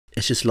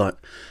It's just like,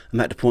 I'm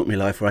at the point in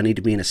my life where I need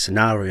to be in a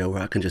scenario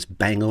where I can just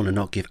bang on and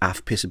not give half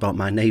a piss about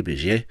my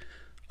neighbours, yeah?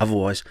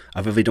 Otherwise,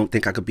 I really don't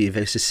think I could be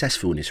very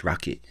successful in this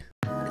racket.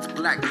 It's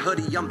Black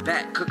Hoodie, I'm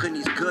back cooking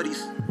these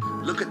goodies.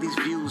 Look at these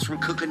views from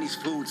cooking these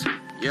foods,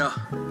 yeah.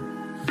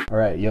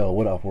 Alright, yo,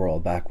 what up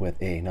world? Back with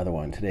another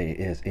one. Today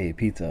is a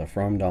pizza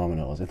from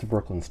Domino's. It's a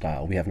Brooklyn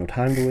style. We have no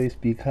time to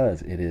waste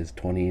because it is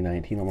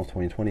 2019, almost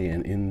 2020,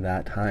 and in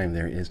that time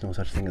there is no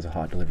such thing as a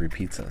hot delivery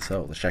pizza.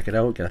 So let's check it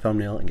out, get a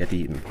thumbnail, and get to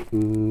eating.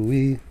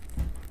 Ooh-wee,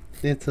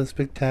 it's a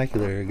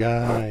spectacular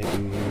guy.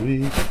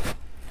 Ooh-wee,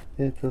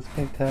 it's a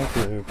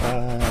spectacular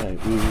pie.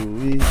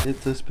 Ooh-wee,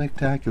 it's a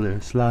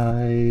spectacular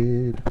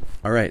slide.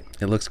 Alright,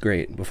 it looks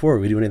great. Before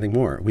we do anything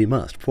more, we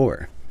must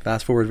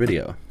fast forward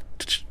video.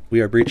 We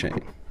are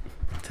breaching.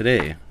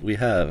 Today we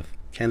have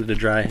Canada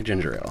Dry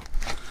Ginger Ale.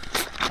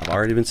 I've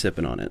already been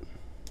sipping on it,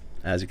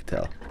 as you can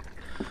tell.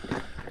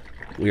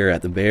 We are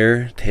at the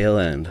bare tail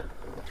end,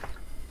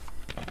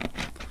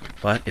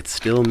 but it's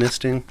still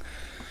misting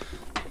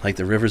like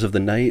the rivers of the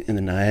night in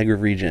the Niagara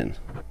region,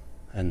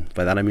 and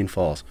by that I mean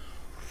falls.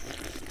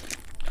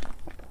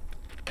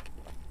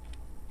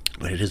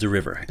 But it is a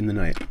river in the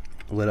night,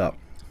 lit up,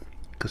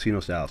 casino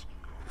styles.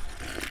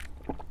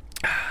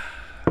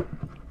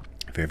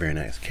 Very, very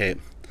nice. Okay,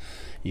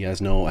 you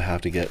guys know I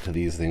have to get to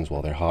these things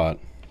while they're hot,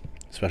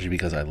 especially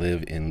because I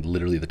live in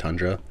literally the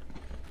tundra.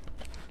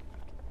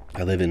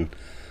 I live in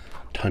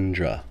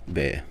Tundra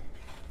Bay.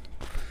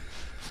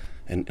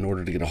 And in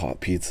order to get a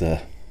hot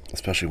pizza,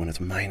 especially when it's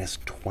minus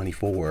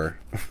 24,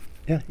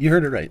 yeah, you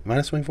heard it right,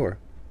 minus 24.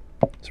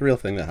 It's a real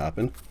thing that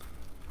happened.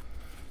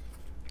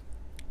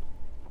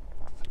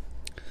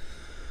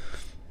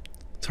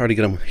 It's hard to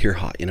get them here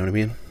hot, you know what I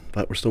mean?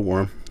 But we're still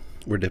warm.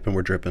 We're dipping,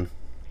 we're dripping.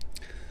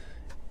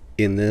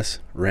 In this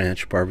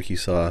ranch barbecue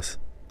sauce,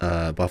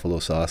 buffalo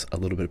sauce, a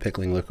little bit of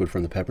pickling liquid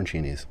from the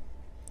pepperoncinis.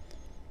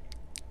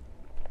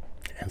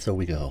 And so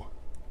we go.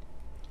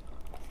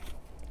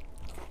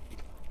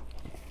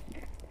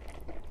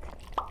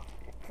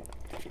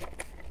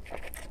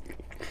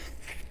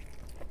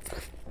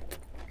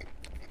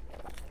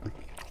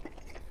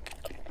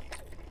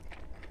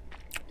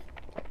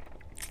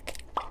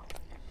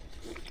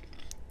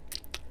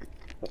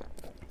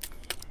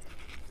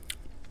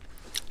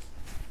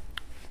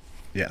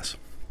 Yes.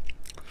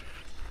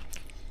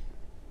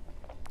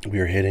 We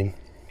are hitting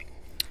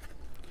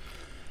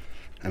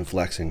and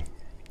flexing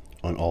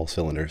on all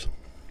cylinders.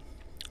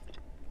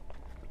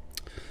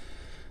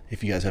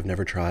 If you guys have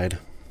never tried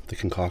the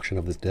concoction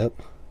of this dip,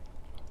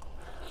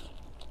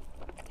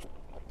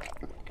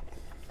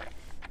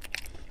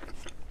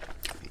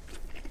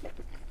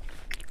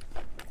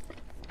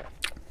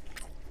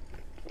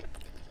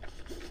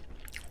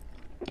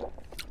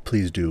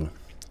 please do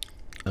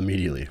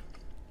immediately,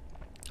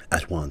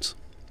 at once.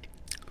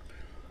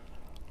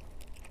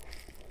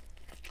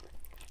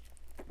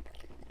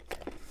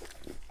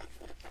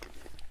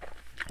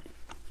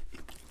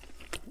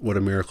 What a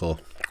miracle.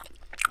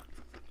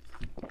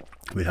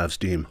 We have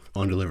steam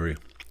on delivery.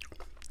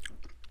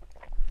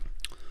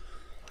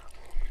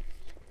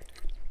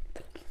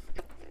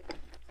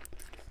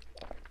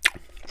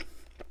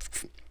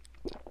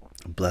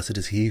 Blessed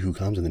is he who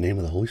comes in the name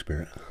of the Holy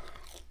Spirit.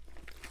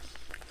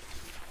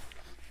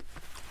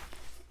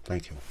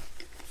 Thank you.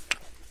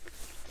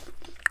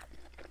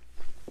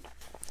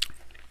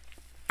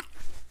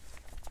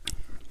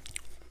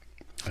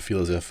 I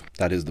feel as if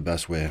that is the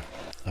best way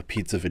a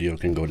pizza video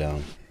can go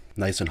down.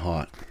 Nice and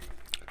hot.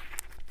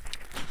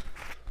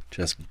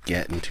 Just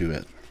get into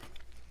it.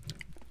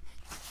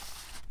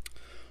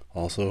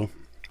 Also,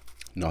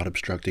 not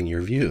obstructing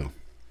your view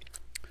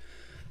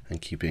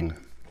and keeping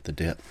the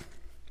dip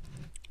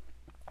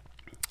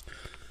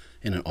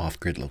in an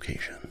off-grid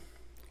location.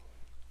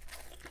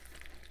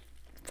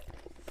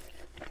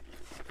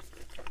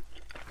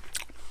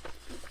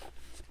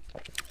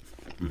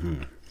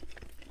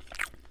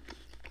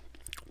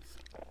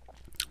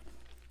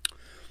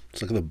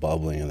 Just look at the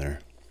bubbling in there.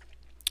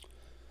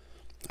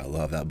 I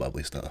love that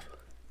bubbly stuff.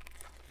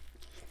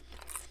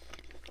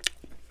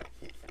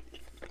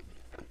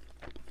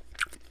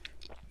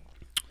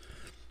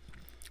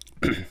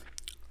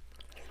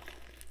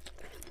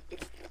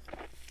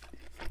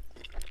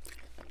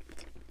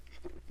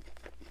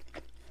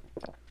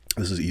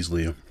 This is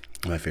easily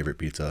my favorite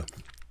pizza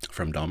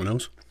from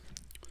Domino's.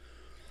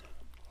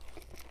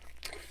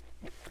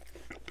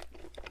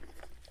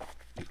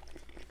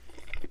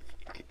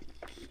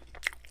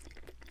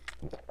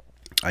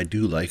 I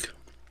do like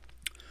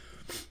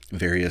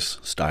various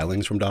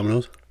stylings from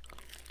Domino's.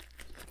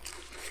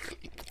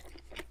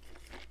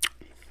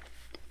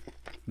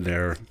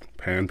 Their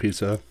pan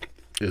pizza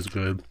is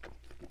good.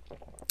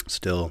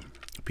 Still,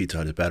 Pizza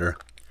Hut is better.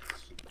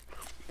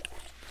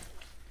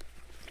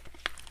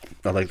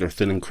 I like their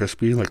thin and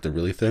crispy, like they're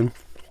really thin.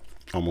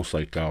 Almost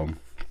like a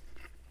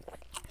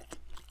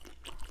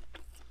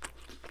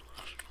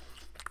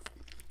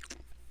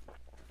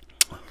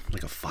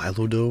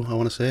phyllo dough, I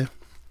want to say.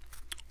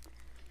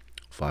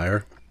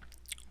 Fire.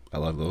 I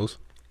love those.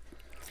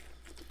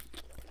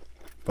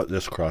 But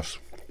this crust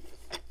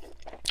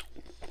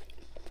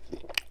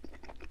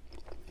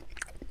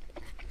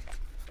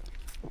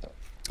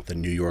The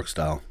New York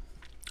style,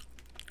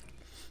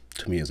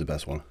 to me, is the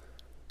best one.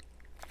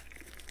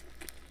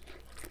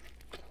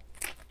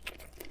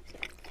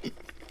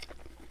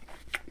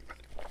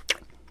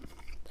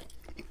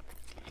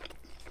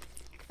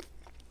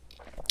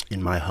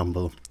 In my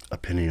humble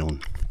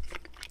opinion.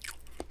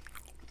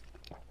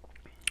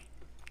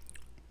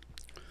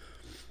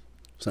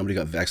 Somebody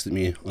got vexed at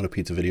me on a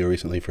pizza video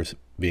recently for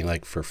being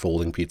like, for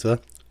folding pizza.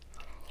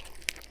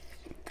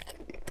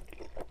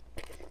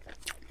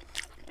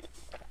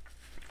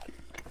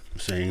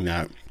 Saying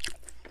that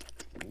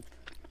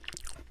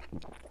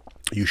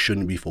you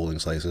shouldn't be folding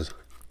slices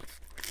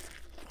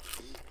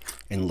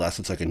unless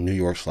it's like a New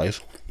York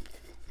slice.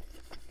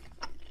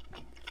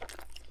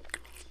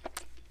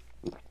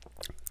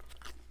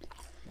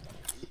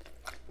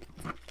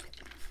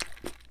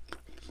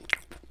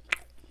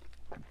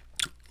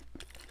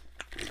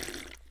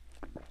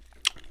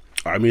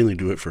 I mainly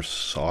do it for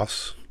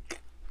sauce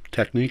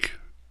technique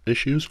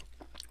issues.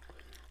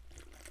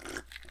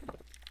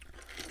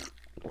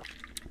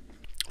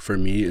 For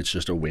me, it's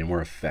just a way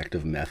more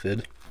effective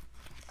method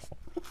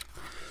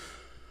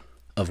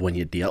of when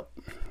you dip,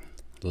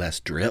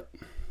 less drip.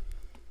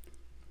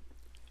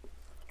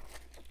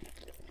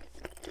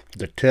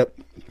 The tip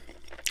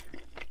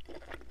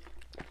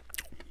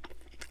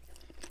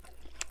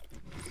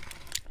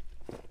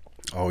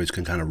always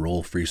can kind of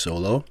roll free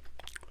solo.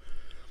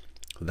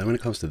 But then when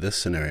it comes to this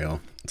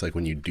scenario, it's like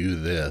when you do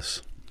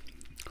this,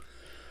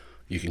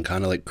 you can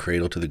kind of like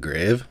cradle to the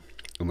grave,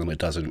 and then it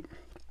doesn't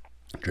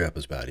drip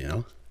as bad, you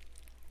know?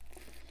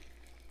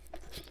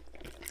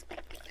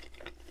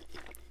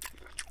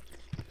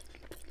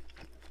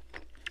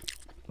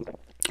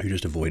 You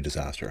just avoid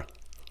disaster.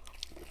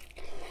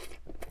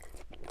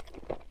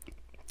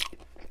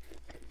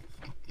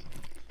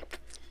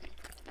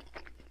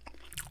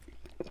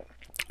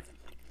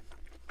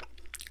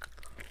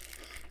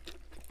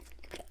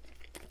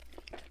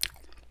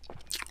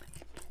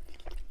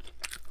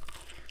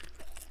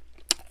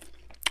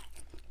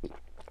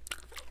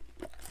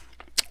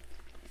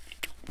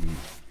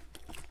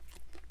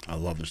 I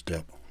love this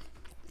dip.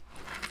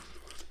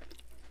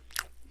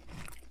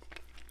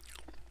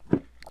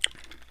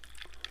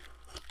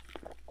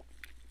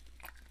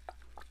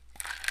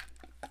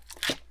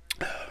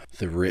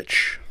 The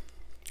rich,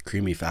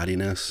 creamy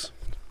fattiness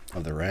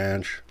of the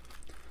ranch,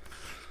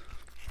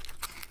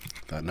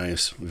 that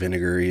nice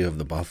vinegary of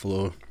the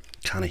buffalo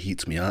kind of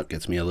heats me up,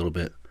 gets me a little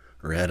bit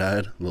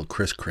red-eyed, a little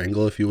Kris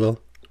Kringle, if you will.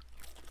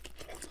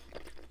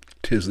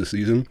 'Tis the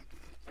season.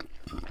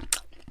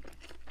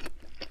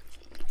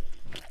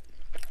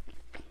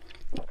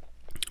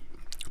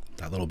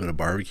 That little bit of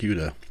barbecue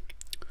to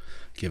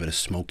give it a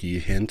smoky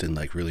hint and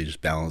like really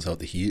just balance out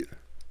the heat.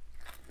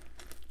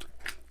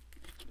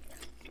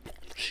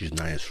 She's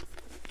nice.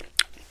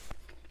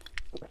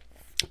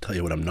 I'll tell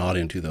you what I'm not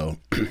into though,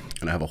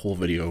 and I have a whole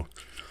video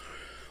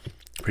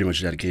pretty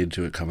much dedicated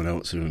to it coming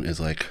out soon,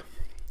 is like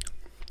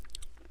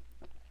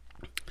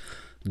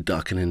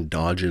ducking and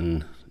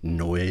dodging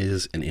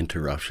noise and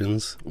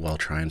interruptions while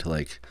trying to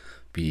like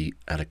be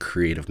at a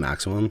creative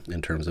maximum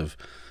in terms of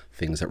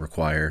things that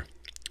require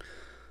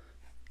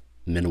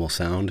minimal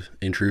sound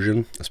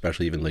intrusion,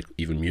 especially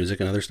even music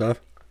and other stuff.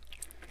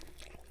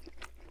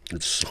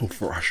 It's so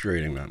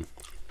frustrating, man.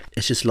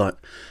 It's just like,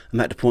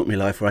 I'm at the point in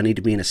my life where I need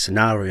to be in a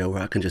scenario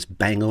where I can just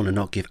bang on and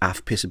not give half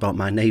a piss about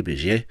my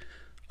neighbours, yeah?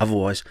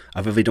 Otherwise,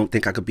 I really don't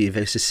think I could be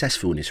very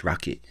successful in this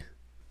racket.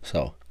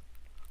 So,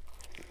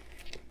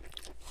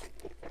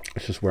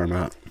 it's just where I'm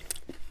at.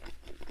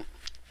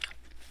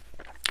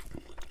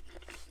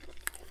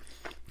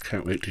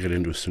 Can't wait to get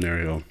into a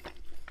scenario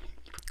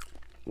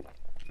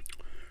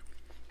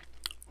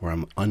where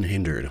I'm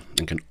unhindered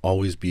and can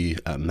always be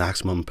at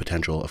maximum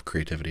potential of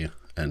creativity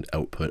and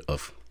output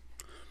of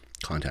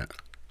content.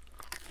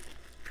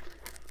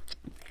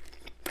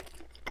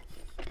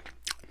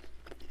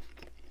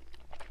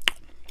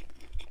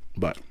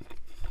 But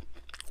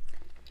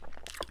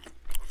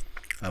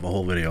I have a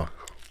whole video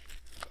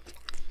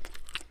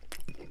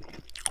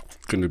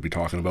going to be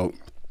talking about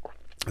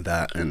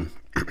that and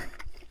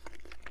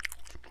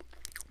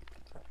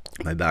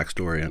my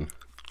backstory and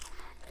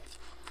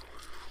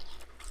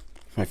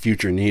my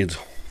future needs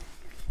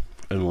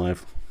in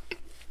life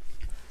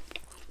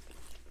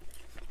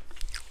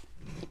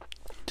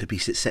to be a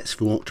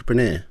successful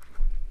entrepreneur.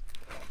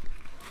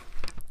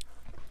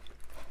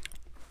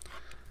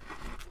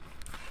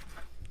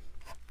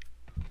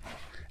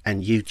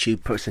 And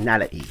YouTube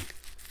personality.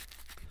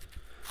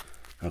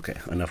 Okay,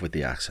 enough with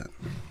the accent.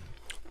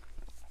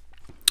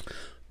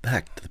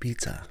 Back to the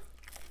pizza.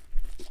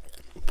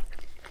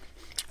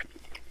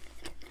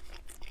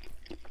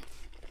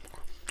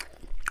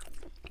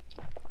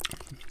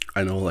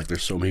 I know, like,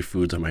 there's so many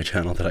foods on my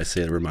channel that I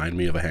say that remind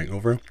me of a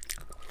hangover.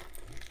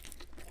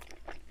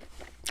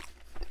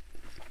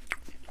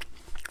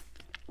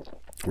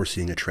 We're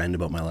seeing a trend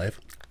about my life.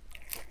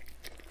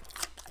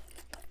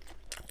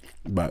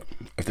 But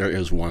if there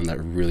is one that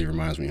really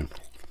reminds me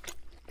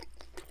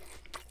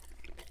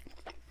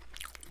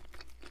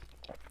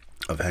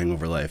of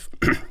hangover life,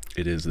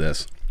 it is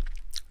this.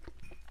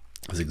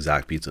 This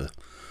exact pizza.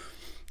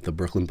 The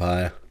Brooklyn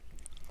pie.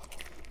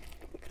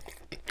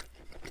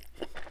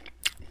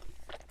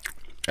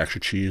 Extra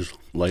cheese,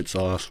 light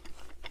sauce.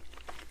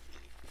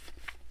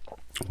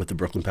 With the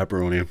Brooklyn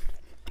pepperoni.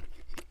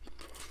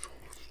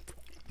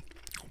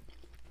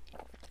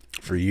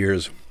 For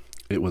years,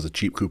 it was a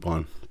cheap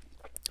coupon.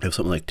 It was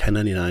something like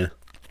 $10.99.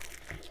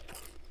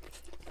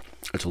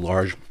 It's a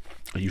large.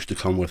 It used to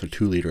come with a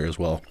 2-liter as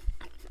well.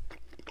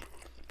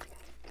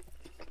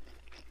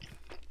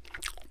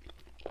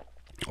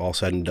 All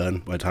said and done,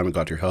 by the time it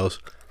got to your house,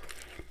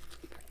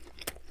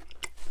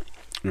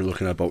 you're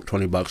looking at about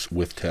 $20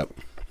 with tip.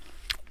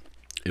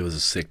 It was a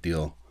sick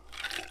deal.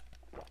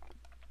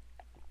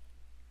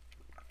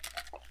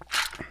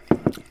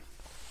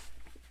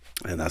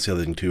 And that's the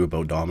other thing too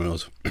about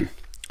Domino's.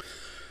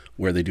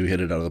 Where they do hit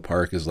it out of the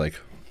park is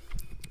like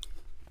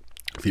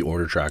the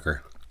order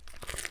tracker.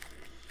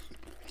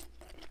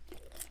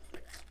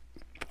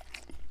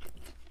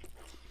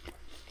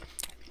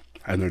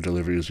 And their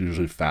delivery is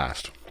usually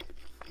fast.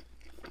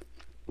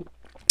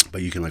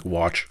 But you can like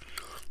watch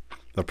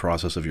the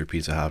process of your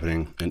pizza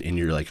happening, and in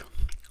your like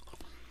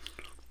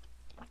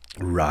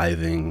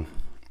writhing,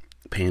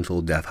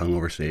 painful, death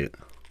hungover state,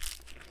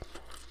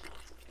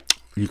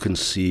 you can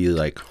see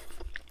like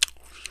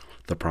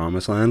the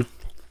promised land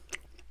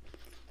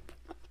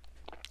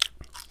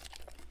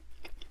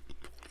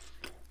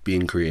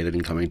being created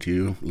and coming to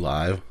you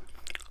live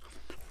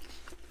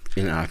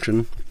in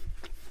action.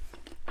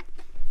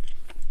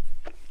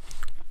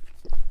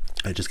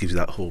 It just gives you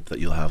that hope that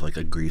you'll have like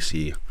a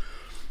greasy,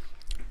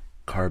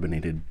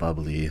 carbonated,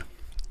 bubbly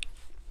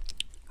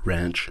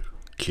ranch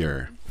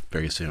cure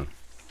very soon.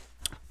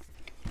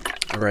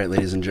 All right,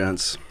 ladies and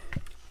gents,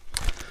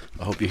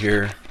 I hope you're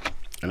here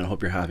and I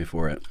hope you're happy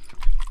for it,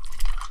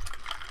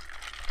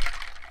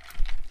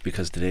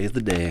 because today is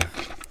the day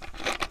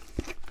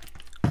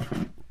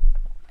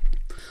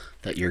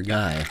that your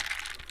guy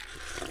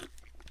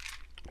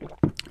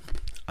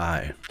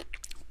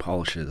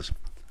polishes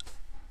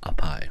a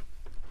pie.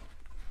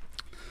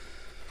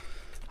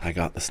 I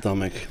got the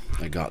stomach,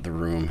 I got the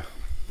room,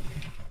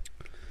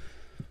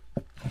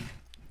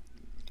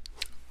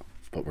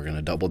 but we're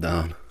gonna double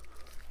down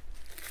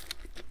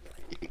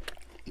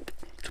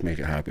to make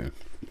it happen.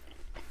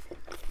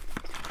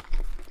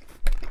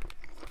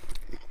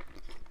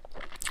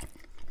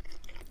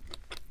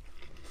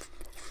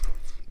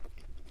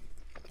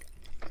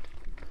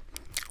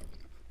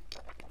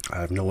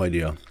 I have no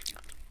idea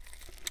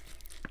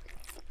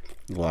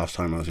the last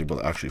time I was able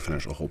to actually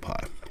finish a whole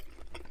pie.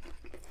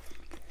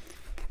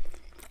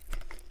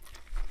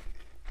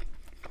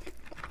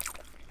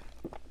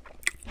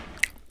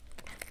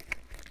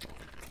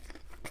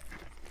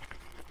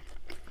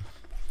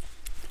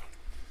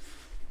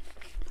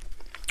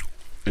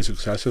 It's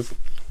excessive,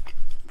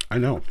 I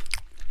know.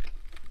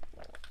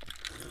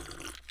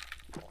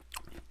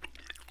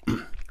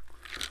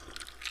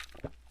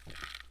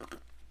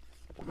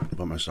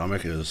 But my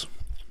stomach is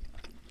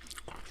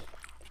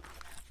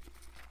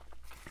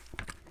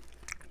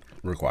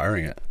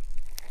requiring it.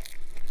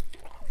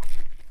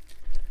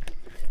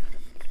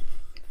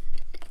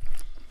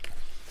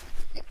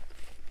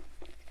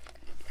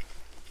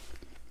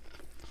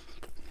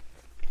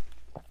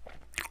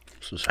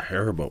 This is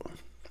terrible.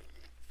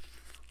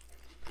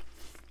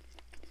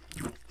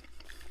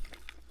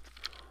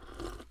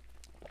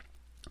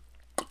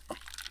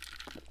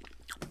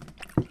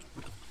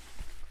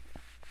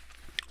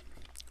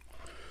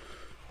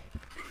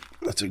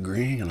 That's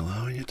agreeing and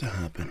allowing it to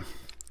happen.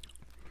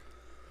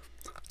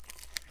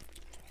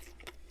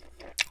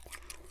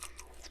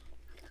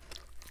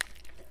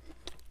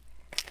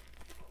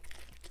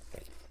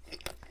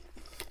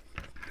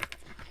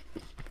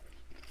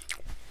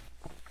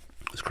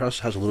 This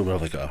crust has a little bit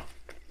of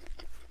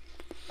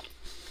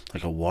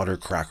like a water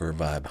cracker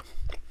vibe.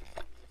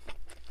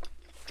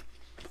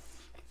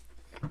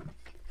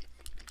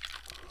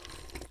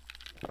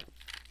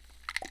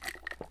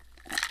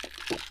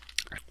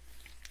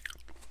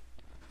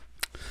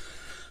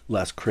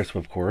 Less crisp,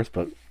 of course,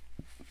 but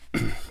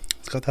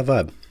it's got that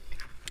vibe.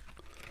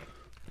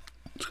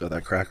 It's got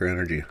that cracker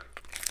energy.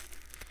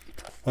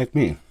 Like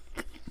me.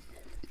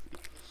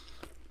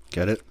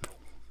 Get it?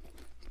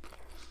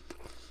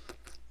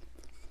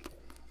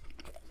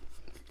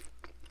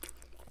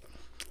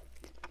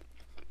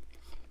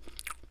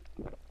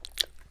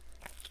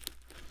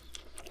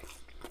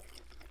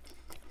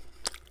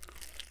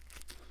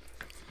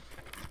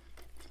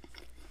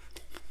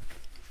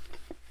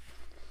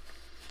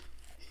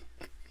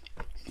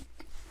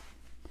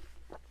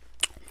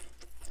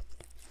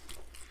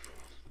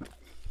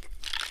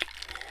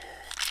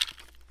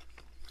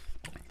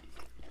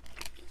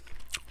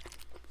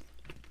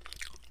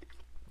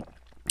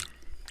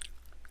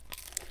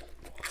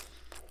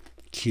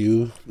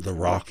 Cue the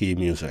Rocky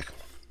music.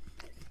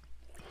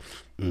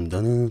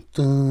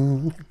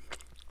 Dun-dun-dun.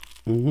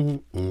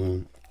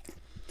 Mm-mm.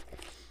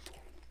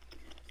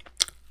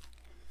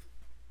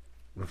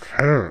 There's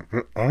hair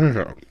on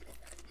here.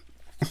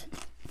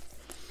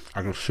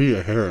 I can see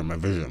a hair in my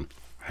vision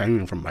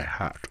hanging from my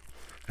hat,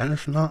 and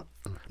it's not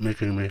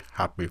making me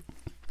happy.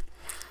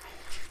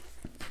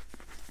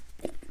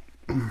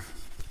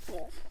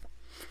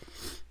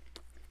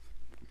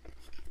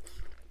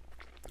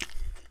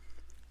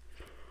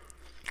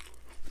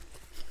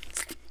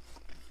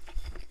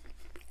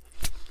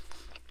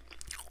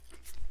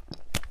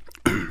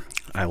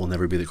 I will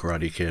never be the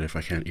Karate Kid if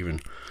I can't even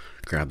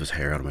grab this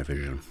hair out of my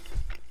vision.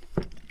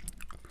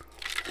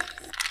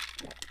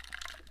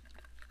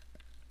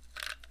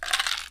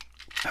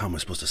 How am I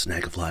supposed to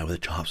snag a fly with a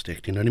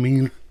chopstick? Do you know what I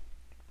mean?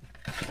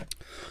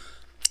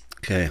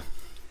 Okay.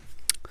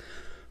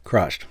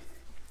 Crushed.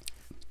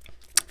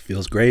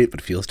 Feels great,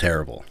 but feels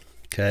terrible.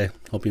 Okay.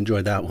 Hope you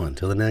enjoyed that one.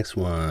 Till the next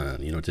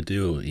one. You know what to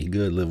do. Eat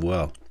good, live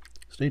well.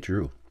 Stay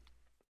true.